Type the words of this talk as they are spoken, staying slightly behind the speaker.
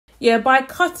Yeah, by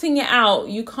cutting it out,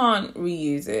 you can't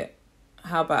reuse it.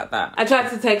 How about that? I tried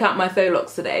to take out my Faux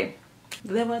Locs today.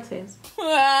 There were tears.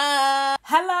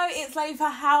 Hello, it's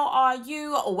Layefa. How are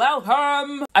you?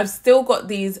 Welcome. I've still got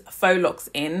these Faux Locs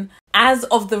in. As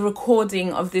of the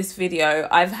recording of this video,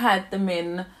 I've had them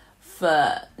in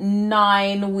for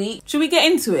 9 weeks. Should we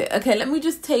get into it? Okay, let me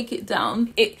just take it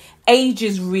down. It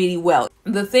ages really well.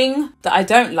 The thing that I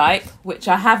don't like, which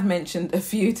I have mentioned a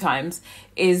few times,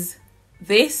 is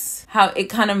this, how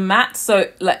it kind of mattes. So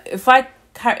like if I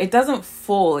it doesn't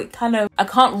fall, it kind of, I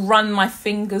can't run my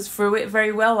fingers through it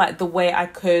very well like the way I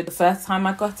could the first time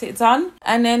I got it done.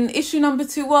 And then issue number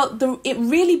 2, well, it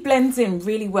really blends in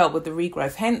really well with the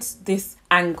regrowth, hence this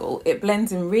angle. It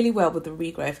blends in really well with the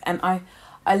regrowth, and I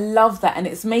love that, and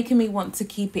it's making me want to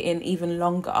keep it in even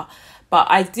longer. But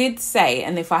I did say,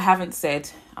 and if I haven't said,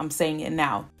 I'm saying it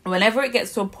now, whenever it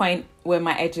gets to a point where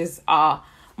my edges are,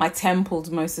 my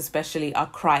temples most especially, are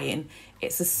crying,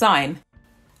 it's a sign.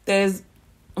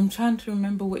 I'm trying to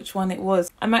remember which one it was.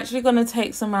 I'm actually going to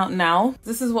take some out now.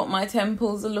 This is what my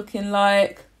temples are looking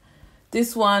like.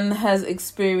 This one has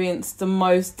experienced the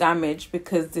most damage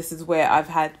because this is where I've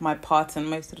had my parting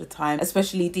most of the time,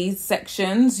 especially these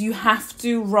sections. You have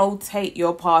to rotate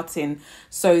your parting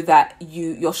so that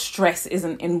your stress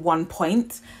isn't in one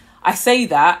point. I say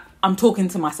that, I'm talking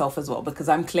to myself as well because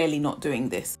I'm clearly not doing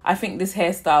this. I think this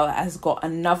hairstyle has got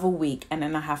another week and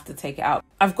then I have to take it out.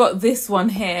 I've got this one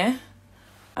here.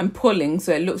 I'm pulling,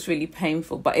 so it looks really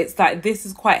painful, but it's like this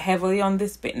is quite heavily on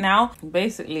this bit now.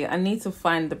 Basically, I need to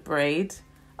find the braid.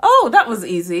 Oh, that was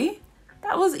easy.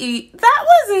 That was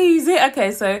easy.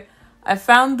 Okay, so I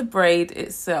found the braid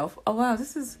itself. Oh, wow,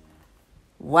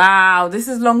 this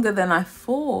is longer than I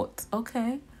thought.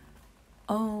 Okay.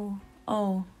 Oh.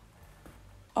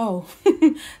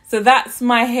 So that's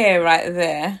my hair right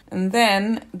there. And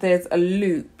then there's a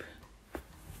loop.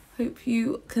 Hope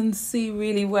you can see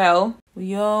really well.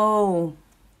 Yo.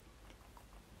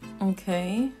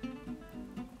 Okay.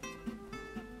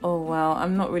 Oh wow,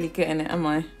 I'm not really getting it, am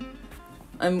I?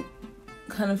 I'm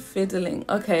kind of fiddling.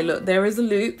 Okay, look, there is a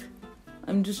loop.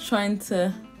 I'm just trying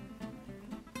to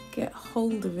get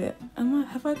hold of it.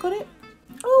 Have I got it?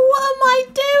 Oh, what am I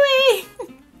doing?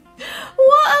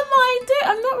 What am I doing?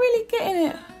 I'm not really getting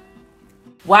it.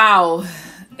 Wow.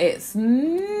 It's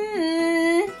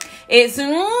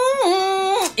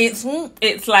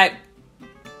like,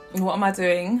 what am I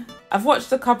doing? I've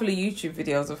watched a couple of YouTube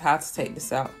videos of how to take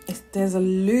this out. There's a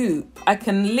loop. I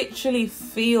can literally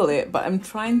feel it, but I'm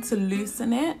trying to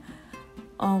loosen it.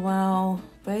 Oh, wow.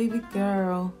 Baby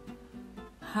girl.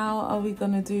 How are we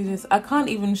going to do this? I can't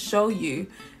even show you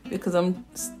because I'm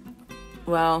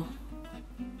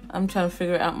trying to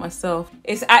figure it out myself.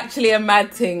 It's actually a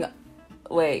mad thing.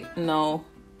 Wait, no.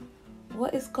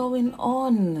 What is going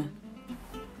on?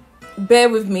 Bear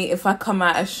with me if I come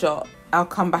out of shot. I'll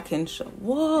come back in shot.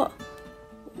 What?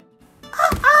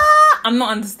 I'm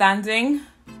not understanding.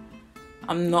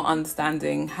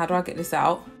 How do I get this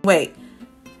out? Wait.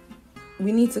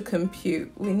 We need to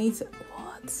compute.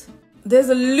 What? There's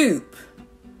a loop.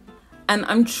 And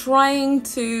I'm trying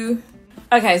to...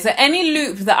 Okay, so any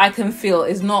loop that I can feel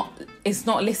is not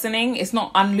listening. It's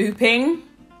not unlooping.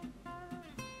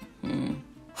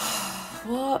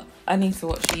 What? I need to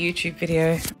watch a YouTube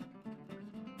video.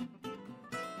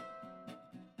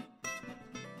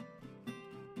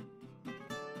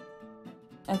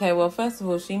 Okay, well, first of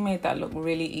all, she made that look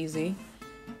really easy.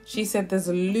 She said there's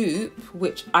a loop,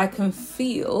 which I can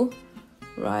feel,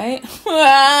 right?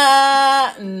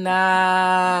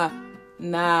 Nah.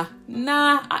 And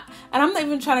I'm not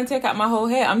even trying to take out my whole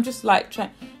hair. I'm just like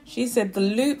she said the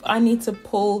loop, I need to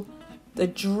pull the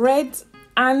dreads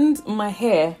and my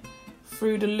hair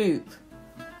through the loop.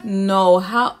 No.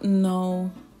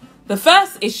 The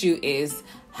first issue is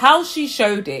how she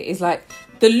showed it is like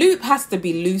the loop has to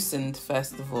be loosened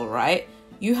first of all, right?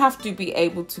 You have to be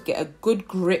able to get a good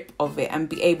grip of it and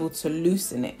be able to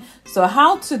loosen it. So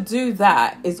how to do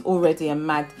that is already a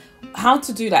mad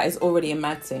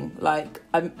thing. Like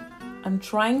I'm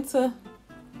trying to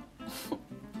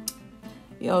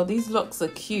yo, these locks are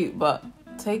cute, but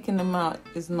taking them out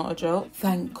is not a joke.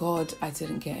 Thank God I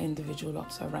didn't get individual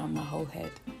locks around my whole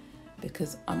head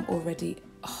because I'm already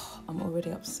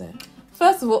upset.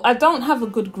 First of all, I don't have a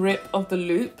good grip of the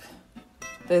loop.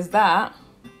 There's that.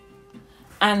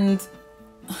 And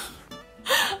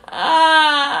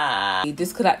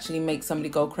this could actually make somebody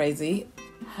go crazy.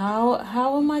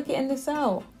 How am I getting this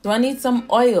out? Do I need some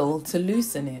oil to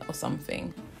loosen it or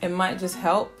something? It might just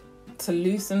help to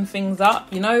loosen things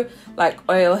up. You know, like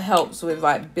oil helps with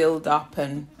like build up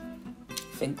and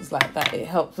things like that. It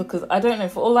helps because I don't know,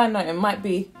 for all I know, it might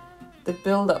be the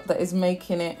build-up that is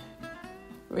making it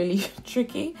really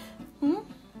tricky.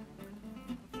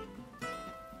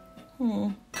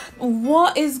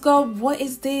 What is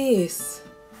this?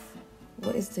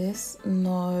 What is this?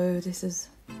 No, this is...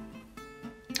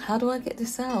 How do I get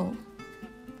this out?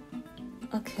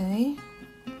 Okay,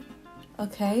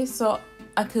 so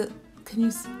I could...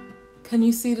 Can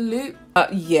you see the loop?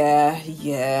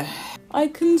 Yeah. I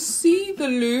can see the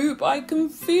loop. I can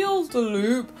feel the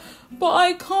loop, but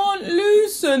I can't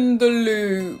loosen the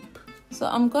loop. So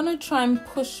I'm gonna try and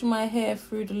push my hair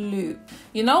through the loop.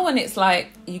 You know when it's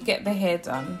like you get the hair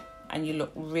done and you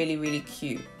look really, really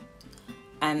cute,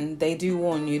 and they do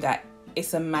warn you that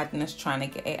it's a madness trying to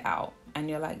get it out, and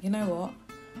you're like, you know what?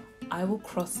 I will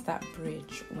cross that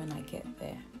bridge when I get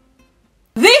there.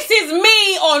 This is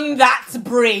me on that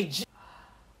bridge.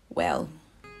 Well,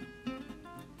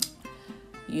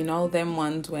 you know them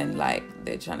ones when like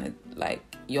they're trying to, like,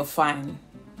 you're fine,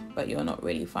 but you're not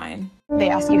really fine. They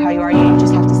ask you how you are, you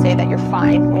just have to say that you're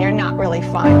fine when you're not really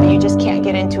fine, but you just can't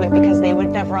get into it because they would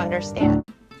never understand.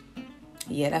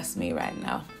 Yeah, that's me right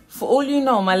now. For all you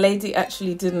know, my lady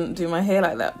actually didn't do my hair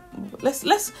like that.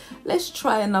 Let's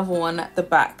try another one at the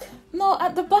back. No,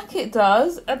 at the back it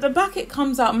does. At the back it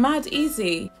comes out mad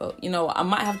easy. But you know what? I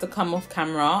might have to come off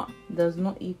camera. Does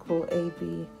not equal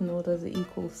AB, nor does it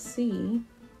equal C.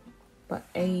 But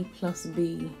A plus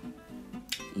B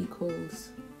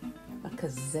equals like a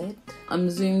Z. I'm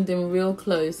zoomed in real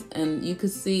close and you can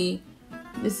see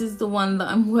this is the one that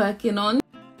I'm working on.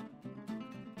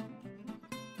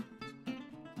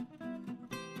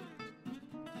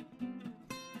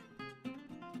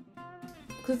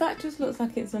 Because that just looks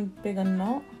like it's a bigger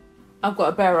knot. I've got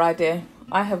a better idea.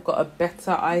 I have got a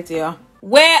better idea.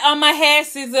 Where are my hair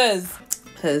scissors?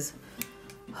 Because,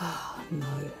 oh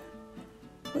no.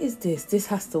 What is this? This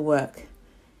has to work.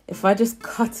 If I just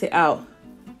cut it out.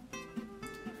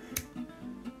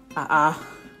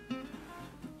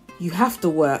 You have to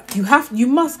work. You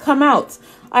must come out.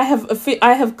 I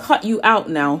have cut you out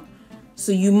now.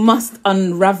 So you must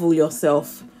unravel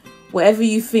yourself. Whatever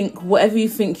you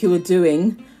think you were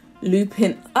doing,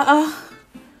 looping.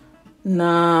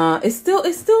 Nah, it's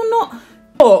still not.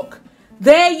 Look,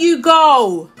 there you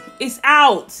go. It's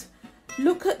out.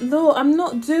 Look, I'm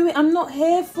not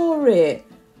here for it.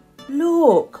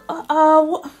 Look,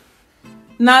 what?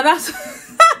 Nah, that's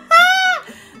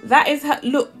that is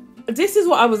look. This is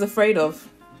what I was afraid of.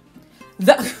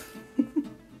 That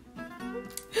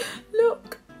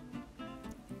look.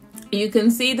 You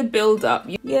can see the build up.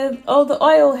 Yeah, oh, the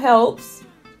oil helps.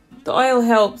 The oil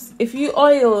helps. If you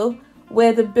oil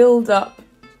where the build up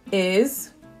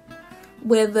is,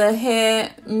 where the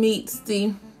hair meets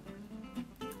the...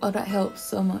 Oh, that helps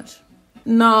so much.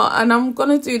 No, and I'm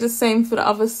gonna do the same for the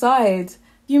other side.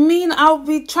 You mean I'll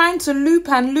be trying to loop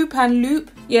and loop and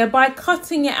loop? Yeah, by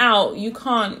cutting it out, you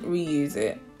can't reuse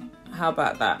it. How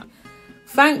about that?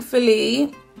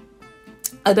 Thankfully,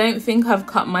 I don't think I've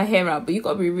cut my hair out, but you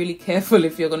got to be really careful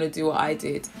if you're going to do what I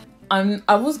did.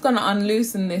 I was going to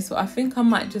unloosen this, but I think I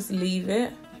might just leave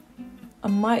it. I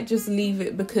might just leave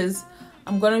it because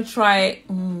I'm going to try,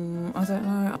 I don't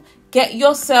know. Get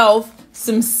yourself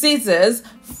some scissors,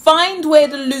 find where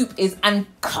the loop is and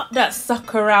cut that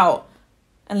sucker out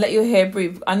and let your hair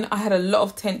breathe. I had a lot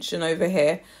of tension over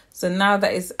here. So now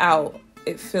that it's out,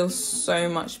 it feels so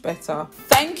much better.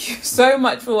 Thank you so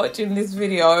much for watching this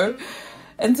video.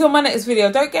 Until my next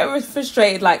video, don't get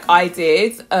frustrated like I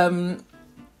did.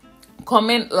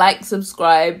 Comment, like,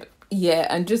 subscribe. Yeah,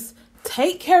 and just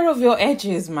take care of your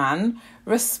edges, man.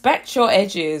 Respect your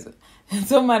edges.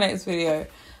 Until my next video.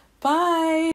 Bye.